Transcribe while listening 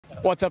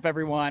What's up,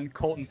 everyone?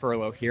 Coleton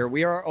Furlow here.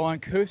 We are on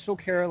Coastal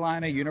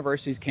Carolina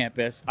University's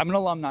campus. I'm an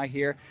alumni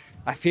here.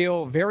 I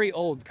feel very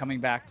old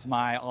coming back to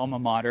my alma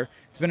mater.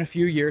 It's been a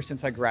few years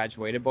since I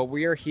graduated, but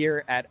we are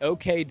here at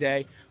OK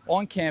Day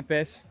on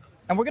campus,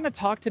 and we're going to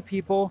talk to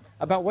people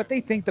about what they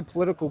think the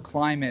political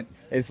climate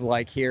is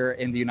like here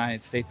in the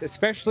United States,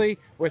 especially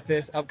with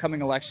this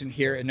upcoming election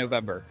here in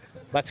November.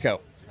 Let's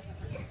go.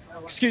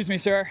 Excuse me,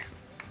 sir.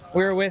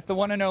 We're with the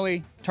one and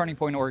only Turning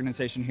Point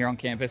organization here on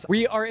campus.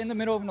 We are in the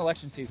middle of an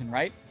election season,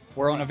 right?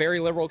 We're on a very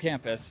liberal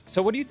campus.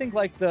 So what do you think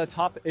like the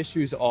top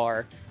issues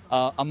are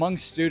among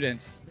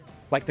students,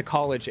 like the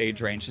college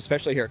age range,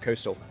 especially here at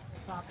Coastal?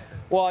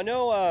 Well, I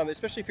know,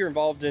 especially if you're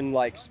involved in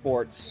like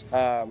sports,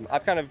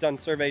 I've kind of done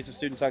surveys of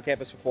students on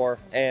campus before,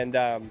 and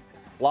a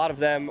lot of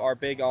them are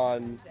big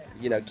on,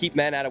 keep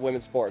men out of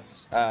women's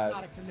sports.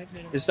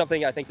 This is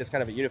something I think that's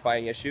kind of a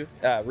unifying issue,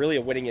 really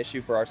a winning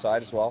issue for our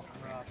side as well.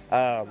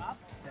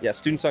 Yeah,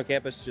 students on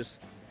campus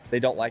just, they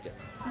don't like it.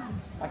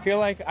 I feel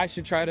like I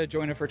should try to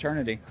join a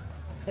fraternity.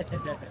 Do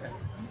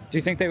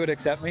you think they would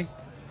accept me?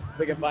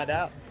 We can find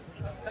out.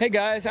 Hey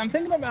guys, I'm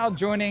thinking about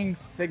joining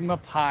Sigma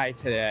Pi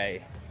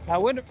today.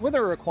 What are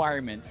the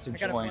requirements to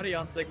join? I got a buddy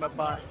on Sigma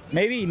Pi.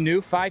 Maybe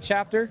new Phi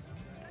chapter?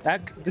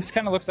 This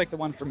kind of looks like the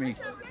one for me.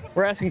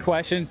 We're asking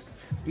questions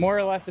more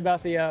or less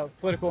about the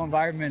political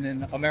environment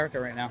in America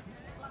right now.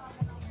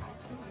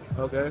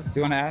 Okay. Do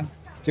you want to add?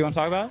 Do you want to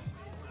talk about it?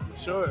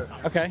 Sure.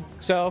 Okay,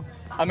 so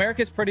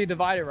America's pretty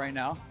divided right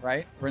now,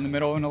 right? We're in the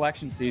middle of an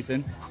election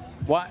season.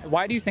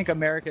 Why do you think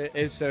America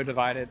is so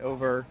divided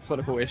over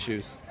political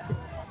issues?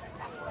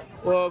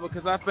 Well,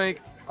 because I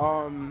think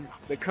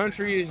the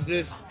country is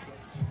just,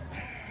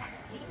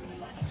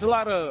 there's a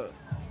lot of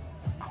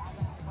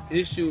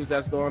issues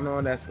that's going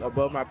on that's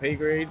above my pay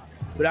grade,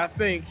 but I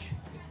think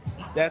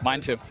that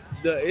Mine too.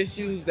 the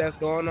issues that's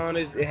going on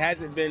is it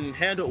hasn't been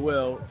handled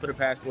well for the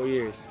past 4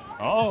 years.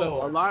 Oh,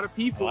 So a lot of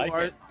people I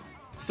like it.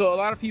 So a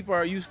lot of people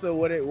are used to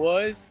what it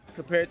was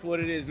compared to what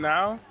it is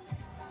now.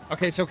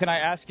 Okay, so can I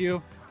ask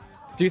you,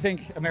 do you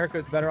think America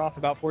was better off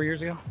about 4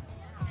 years ago?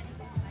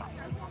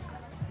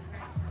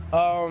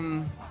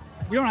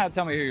 You don't have to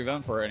tell me who you're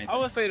voting for or anything. I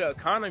would say the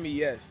economy,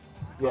 yes.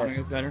 Economy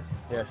is better?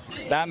 Yes.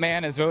 That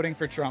man is voting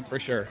for Trump for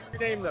sure.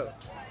 Your name though?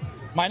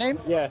 My name?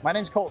 Yeah. My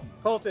name's Colton.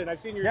 Colton,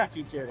 I've seen your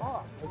YouTube channel.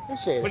 Oh, I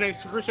appreciate When it. I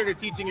first started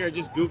teaching here,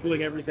 just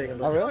Googling everything. I'm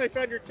like, Oh, really? I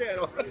found your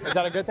channel. Is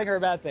that a good thing or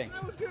a bad thing?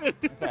 That was good.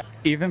 Okay.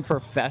 Even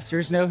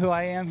professors know who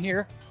I am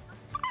here.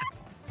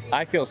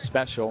 I feel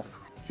special.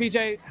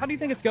 PJ, how do you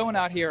think it's going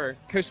out here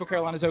at Coastal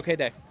Carolina's OK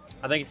Day?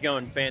 I think it's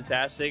going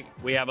fantastic.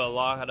 We have a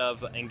lot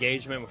of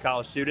engagement with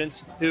college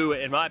students who,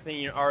 in my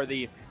opinion, are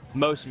the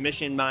most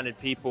mission-minded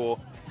people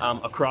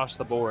across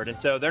the board. And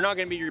so they're not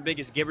going to be your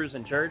biggest givers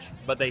in church,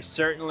 but they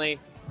certainly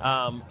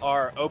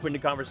are open to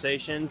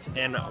conversations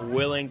and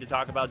willing to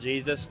talk about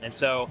Jesus. And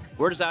so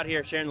we're just out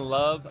here sharing the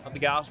love of the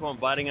gospel,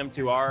 inviting them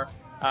to our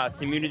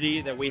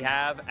community that we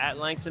have at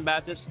Langston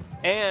Baptist,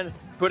 and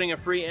putting a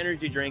free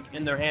energy drink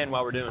in their hand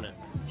while we're doing it.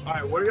 All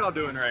right, what are y'all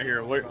doing right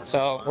here?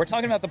 So we're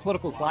talking about the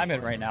political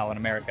climate right now in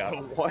America.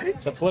 What?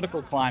 The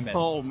political climate.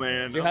 Oh,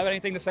 man. Do you have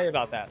anything to say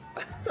about that?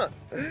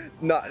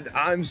 No,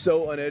 I'm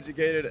so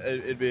uneducated,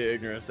 it'd be an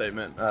ignorant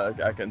statement,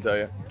 I can tell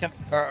you.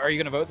 Are you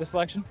going to vote this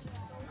election?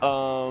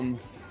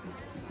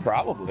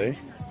 Probably.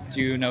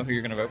 Do you know who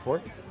you're going to vote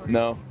for?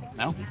 No.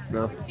 No?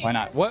 No. Why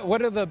not?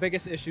 What are the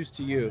biggest issues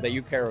to you that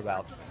you care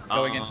about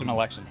going into an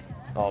election?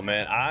 Oh,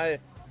 man,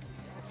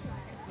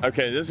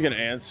 okay, this is going to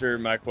answer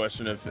my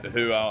question of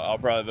who I'll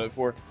probably vote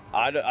for.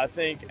 I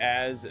think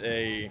as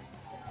a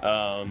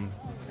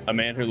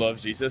man who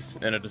loves Jesus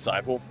and a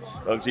disciple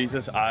of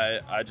Jesus,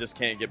 I just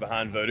can't get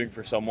behind voting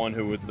for someone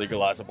who would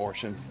legalize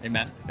abortion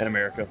Amen. in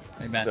America.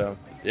 Amen. So,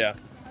 yeah.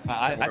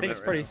 I think it's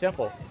pretty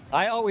simple.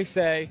 I always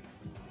say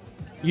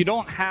you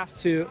don't have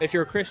to, if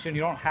you're a Christian,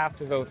 you don't have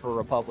to vote for a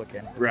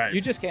Republican. Right.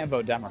 You just can't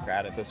vote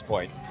Democrat at this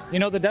point. You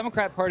know, the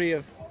Democrat Party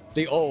of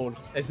the old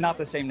is not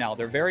the same now.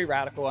 They're very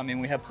radical. I mean,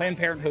 we have Planned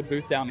Parenthood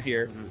booth down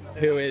here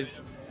who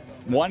is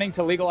wanting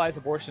to legalize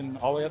abortion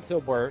all the way up to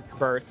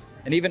birth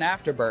and even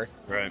after birth.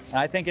 Right. And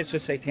I think it's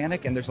just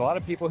satanic, and there's a lot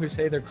of people who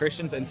say they're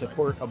Christians and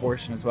support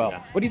abortion as well.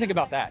 Yeah. What do you think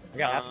about that? I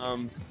gotta ask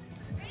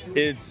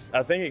you.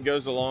 I think it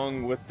goes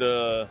along with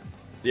the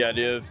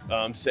idea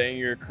of saying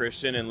you're a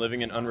Christian and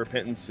living in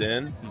unrepentant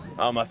sin.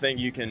 I think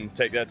you can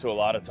take that to a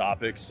lot of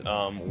topics,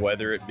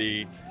 whether it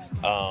be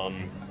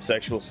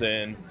sexual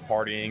sin,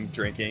 partying,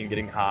 drinking,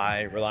 getting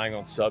high, relying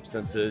on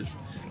substances,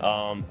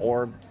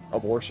 or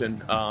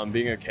abortion.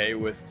 Being okay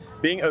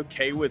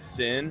with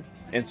sin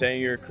and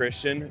saying you're a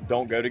Christian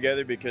don't go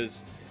together,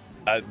 because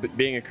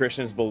being a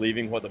Christian is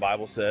believing what the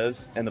Bible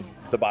says, and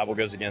the Bible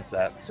goes against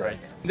that. So. Right.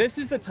 This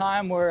is the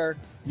time where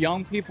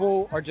young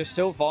people are just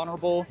so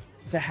vulnerable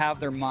to have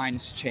their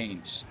minds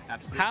changed.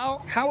 Absolutely.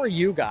 How are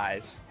you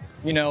guys,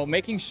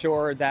 making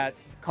sure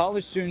that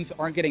college students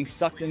aren't getting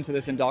sucked into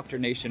this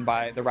indoctrination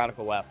by the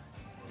radical left?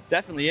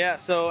 Definitely, yeah.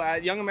 So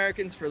at Young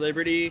Americans for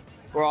Liberty,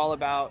 we're all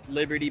about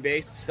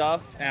liberty-based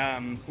stuff.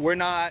 We're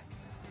not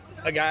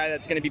a guy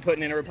that's going to be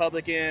putting in a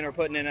Republican or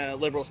putting in a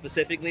liberal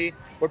specifically.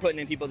 We're putting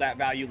in people that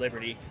value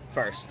liberty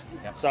first.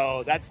 Yep.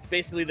 So that's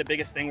basically the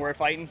biggest thing we're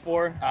fighting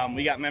for.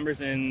 We got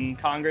members in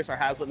Congress, our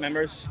Hazlitt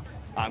members,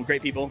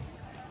 great people.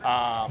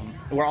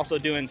 We're also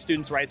doing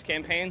students' rights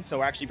campaigns, so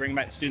we're actually bringing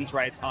back students'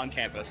 rights on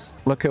campus.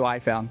 Look who I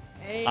found.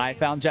 Hey. I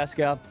found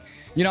Jessica.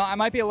 You know, I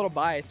might be a little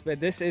biased, but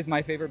this is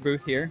my favorite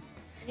booth here.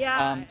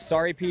 Yeah.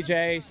 Sorry,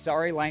 PJ.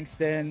 Sorry,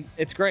 Langston.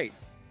 It's great.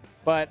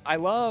 But I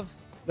love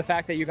the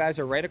fact that you guys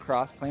are right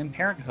across Planned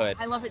Parenthood.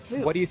 I love it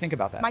too. What do you think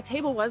about that? My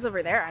table was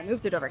over there. I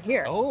moved it over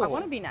here. Oh. I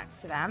want to be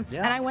next to them. Yeah.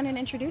 And I went and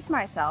introduced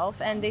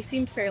myself, and they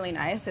seemed fairly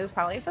nice. It was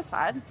probably a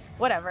facade.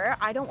 Whatever.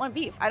 I don't want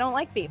beef. I don't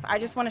like beef. I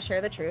just want to share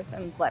the truth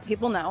and let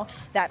people know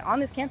that on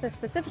this campus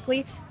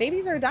specifically,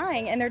 babies are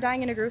dying, and they're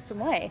dying in a gruesome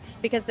way.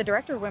 Because the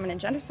director of Women and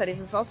Gender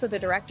Studies is also the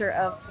director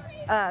of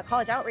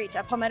college outreach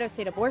at Palmetto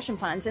State Abortion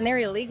Funds, and they're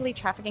illegally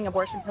trafficking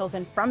abortion pills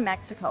in from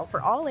Mexico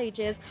for all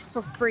ages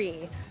for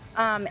free.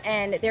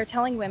 And they're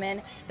telling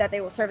women that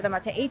they will serve them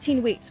up to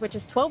 18 weeks, which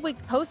is 12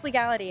 weeks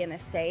post-legality in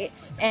this state.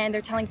 And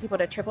they're telling people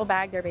to triple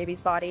bag their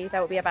baby's body, that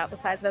will be about the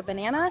size of a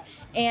banana,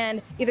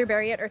 and either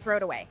bury it or throw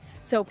it away.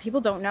 So people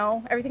don't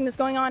know everything that's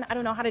going on. I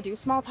don't know how to do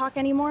small talk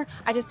anymore.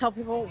 I just tell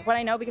people what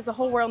I know because the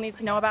whole world needs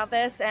to know about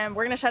this, and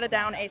we're going to shut it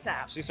down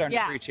ASAP. She's starting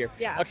to preach here.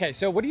 Yeah. Okay,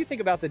 so what do you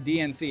think about the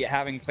DNC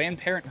having Planned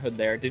Parenthood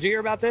there? Did you hear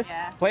about this?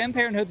 Yeah. Planned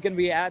Parenthood's going to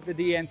be at the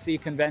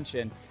DNC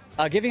convention,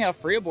 giving out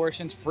free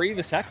abortions, free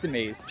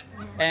vasectomies,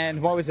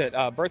 and what was it,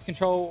 birth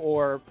control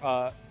or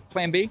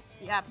Plan B?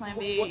 Yeah, Plan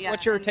B. Yeah,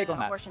 What's your and take the on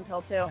that? Abortion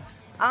pill too.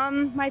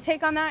 My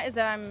take on that is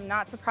that I'm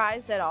not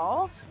surprised at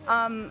all.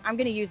 I'm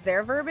going to use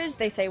their verbiage.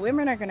 They say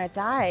women are going to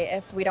die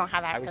if we don't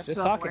have access just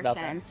to talking about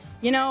abortion.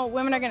 You know,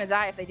 women are going to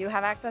die if they do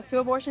have access to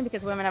abortion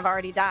because women have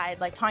already died.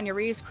 Like Tanya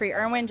Reeves, Cree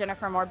Irwin,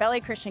 Jennifer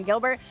Morbelli, Christian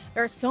Gilbert.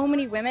 There are so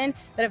many women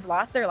that have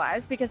lost their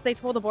lives because they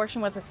told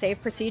abortion was a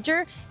safe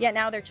procedure, yet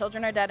now their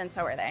children are dead and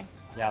so are they.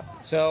 Yeah.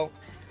 So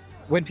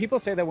when people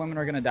say that women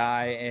are going to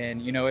die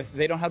and, you know, if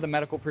they don't have the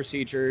medical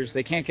procedures,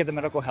 they can't get the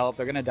medical help,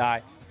 they're going to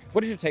die.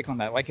 What is your take on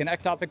that? Like an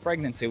ectopic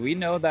pregnancy, we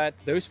know that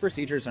those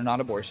procedures are not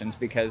abortions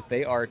because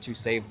they are to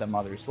save the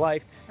mother's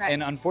life. Right.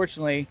 And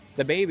unfortunately,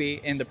 the baby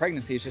in the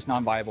pregnancy is just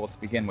non-viable to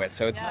begin with.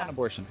 So it's not an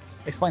abortion.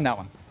 Explain that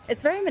one.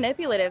 It's very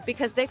manipulative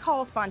because they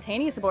call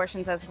spontaneous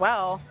abortions as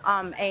well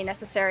a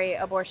necessary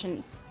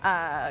abortion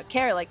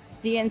care. Like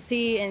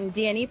DNC and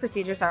DNE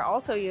procedures are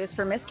also used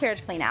for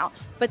miscarriage clean out,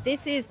 but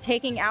this is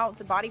taking out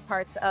the body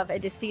parts of a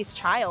deceased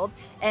child,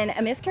 and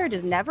a miscarriage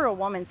is never a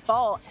woman's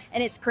fault.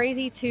 And it's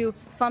crazy to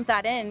slump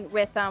that in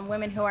with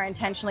women who are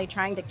intentionally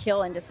trying to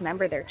kill and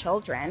dismember their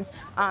children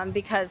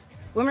because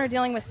women are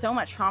dealing with so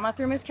much trauma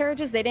through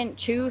miscarriages. They didn't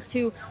choose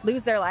to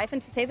lose their life,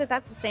 and to say that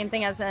that's the same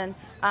thing as an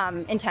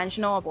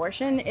intentional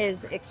abortion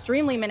is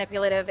extremely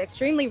manipulative,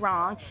 extremely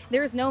wrong.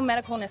 There is no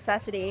medical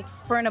necessity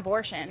for an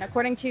abortion.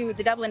 According to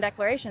the Dublin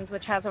Declarations,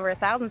 which has over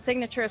 1,000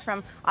 signatures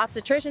from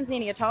obstetricians,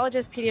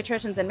 neonatologists,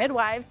 pediatricians, and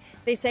midwives,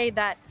 they say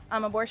that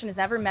abortion is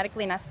never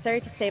medically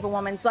necessary to save a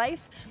woman's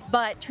life,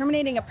 but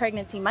terminating a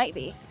pregnancy might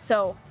be.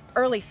 So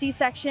early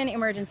C-section,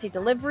 emergency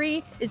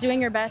delivery is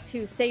doing your best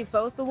to save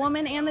both the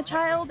woman and the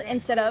child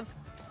instead of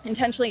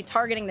intentionally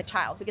targeting the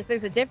child, because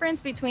there's a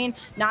difference between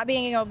not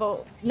being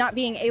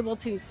able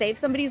to save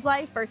somebody's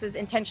life versus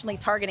intentionally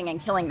targeting and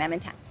killing them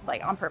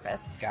like on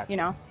purpose. Gotcha. You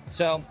know.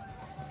 So,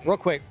 real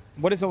quick,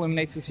 what is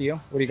Illuminate CCU?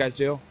 What do you guys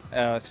do,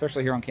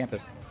 especially here on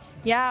campus?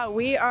 Yeah,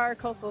 we are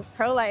Coastal's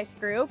pro-life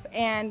group,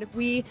 and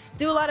we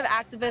do a lot of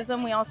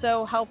activism. We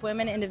also help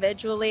women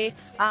individually.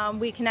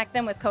 We connect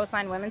them with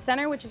Coastline Women's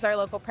Center, which is our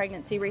local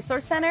pregnancy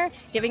resource center,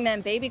 giving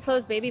them baby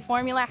clothes, baby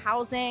formula,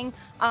 housing.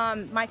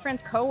 My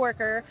friend's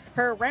coworker,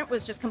 her rent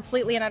was just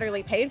completely and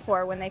utterly paid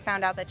for when they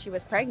found out that she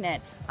was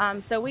pregnant.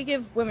 So we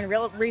give women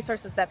real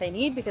resources that they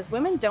need because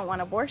women don't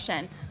want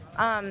abortion.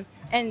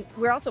 And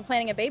we're also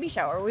planning a baby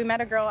shower. We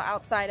met a girl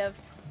outside of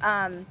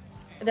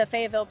the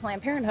Fayetteville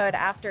Planned Parenthood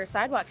after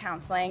sidewalk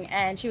counseling,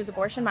 and she was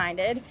abortion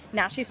minded.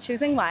 Now she's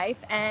choosing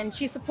life, and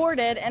she's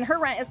supported, and her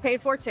rent is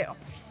paid for too.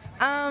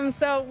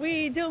 So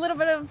we do a little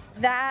bit of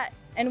that,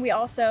 and we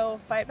also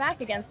fight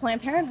back against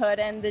Planned Parenthood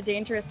and the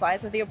dangerous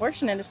lies of the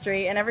abortion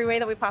industry in every way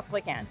that we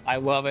possibly can. I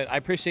love it. I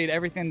appreciate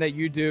everything that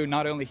you do,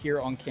 not only here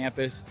on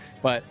campus,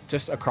 but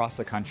just across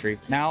the country.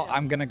 Now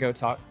I'm going to go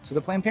talk to the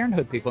Planned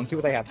Parenthood people and see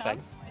what they have to say.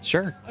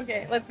 Sure.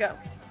 Okay, let's go.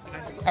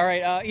 All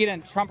right,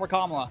 Eden, Trump or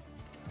Kamala?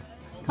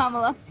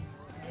 Kamala.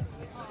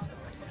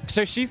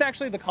 So she's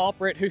actually the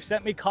culprit who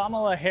sent me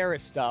Kamala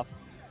Harris stuff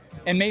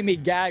and made me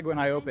gag when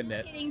I opened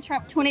it. Kidding,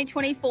 Trump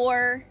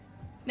 2024,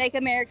 make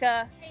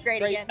America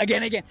great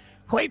again. Again.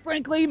 Quite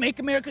frankly, make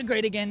America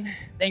great again.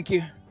 Thank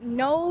you.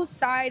 No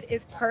side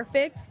is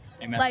perfect.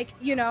 Amen. Like,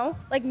 you know,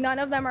 like none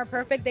of them are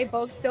perfect. They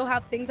both still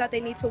have things that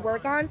they need to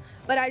work on.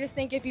 But I just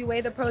think if you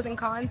weigh the pros and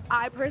cons,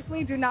 I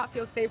personally do not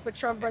feel safe with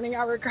Trump running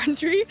our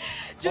country.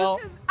 Just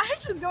because I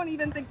just don't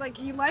even think like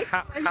he likes.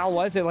 How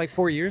was it like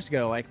 4 years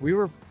ago? Like we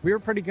were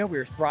pretty good. We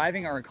were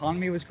thriving. Our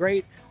economy was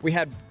great. We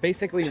had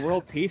basically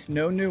world peace,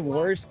 no new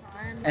wars,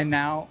 and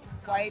now.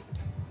 Quite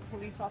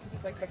police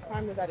officers, like the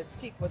crime was at its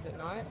peak, was it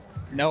not?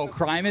 No,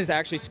 crime is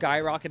actually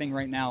skyrocketing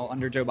right now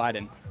under Joe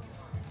Biden.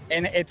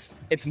 And it's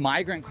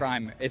migrant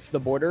crime. It's the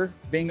border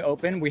being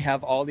open. We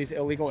have all these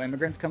illegal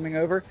immigrants coming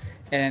over,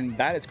 and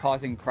that is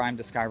causing crime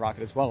to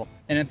skyrocket as well.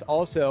 And it's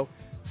also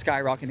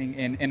skyrocketing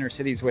in inner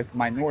cities with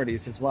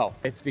minorities as well.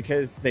 It's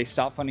because they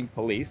stopped funding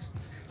police.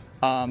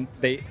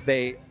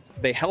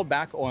 They held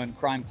back on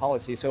crime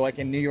policy. So like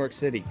in New York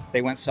City,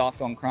 they went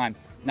soft on crime.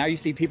 Now you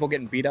see people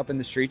getting beat up in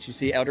the streets. You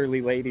see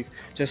elderly ladies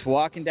just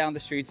walking down the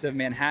streets of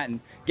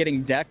Manhattan,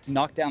 getting decked,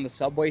 knocked down the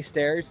subway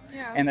stairs.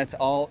 Yeah. And that's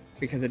all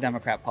because of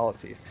Democrat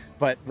policies.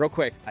 But real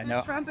quick, I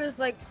know Trump is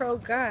like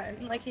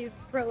pro-gun, like he's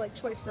pro like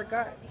choice for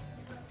guns.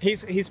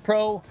 he's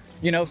pro,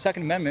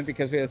 Second Amendment,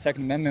 because we have the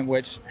Second Amendment,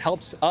 which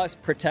helps us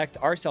protect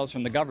ourselves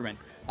from the government.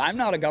 I'm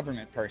not a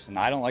government person.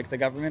 I don't like the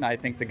government. I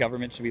think the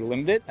government should be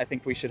limited. I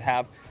think we should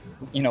have,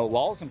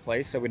 laws in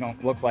place so we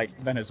don't look like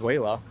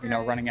Venezuela,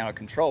 running out of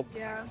control.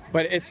 Yeah.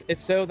 But it's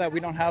so that we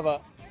don't have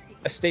a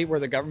state where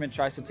the government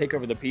tries to take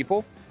over the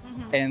people,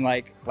 and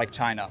like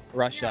China,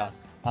 Russia,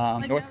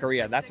 North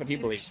Korea. That's what he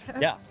believes.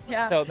 Yeah.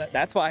 Yeah. So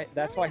that's why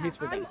he's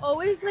for I'm them.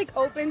 always like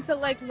open to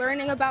like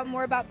learning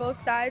more about both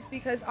sides,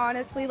 because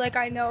honestly, like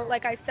I know,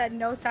 like I said,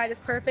 no side is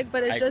perfect,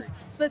 but it's just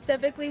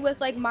specifically with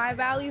like my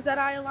values that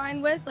I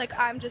align with, like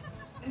I'm just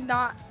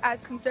not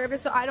as conservative,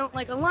 so I don't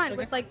like align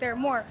with like they're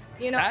more,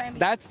 what I mean?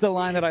 That's the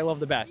line that I love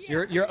the best.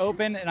 Yeah. You're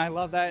open, and I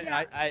love that. Yeah.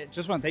 And I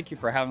just want to thank you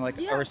for having like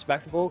Yeah. a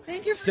respectable,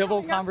 Thank you for civil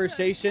coming out to-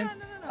 conversation. Yeah,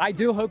 no. I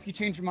do hope you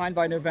change your mind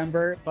by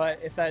November, but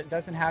if that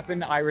doesn't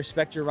happen, I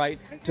respect your right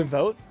to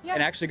vote Yeah.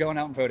 and actually going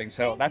out and voting.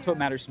 So Thank that's you. what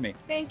matters to me.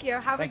 Thank you.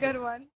 Have Thank a you. good one.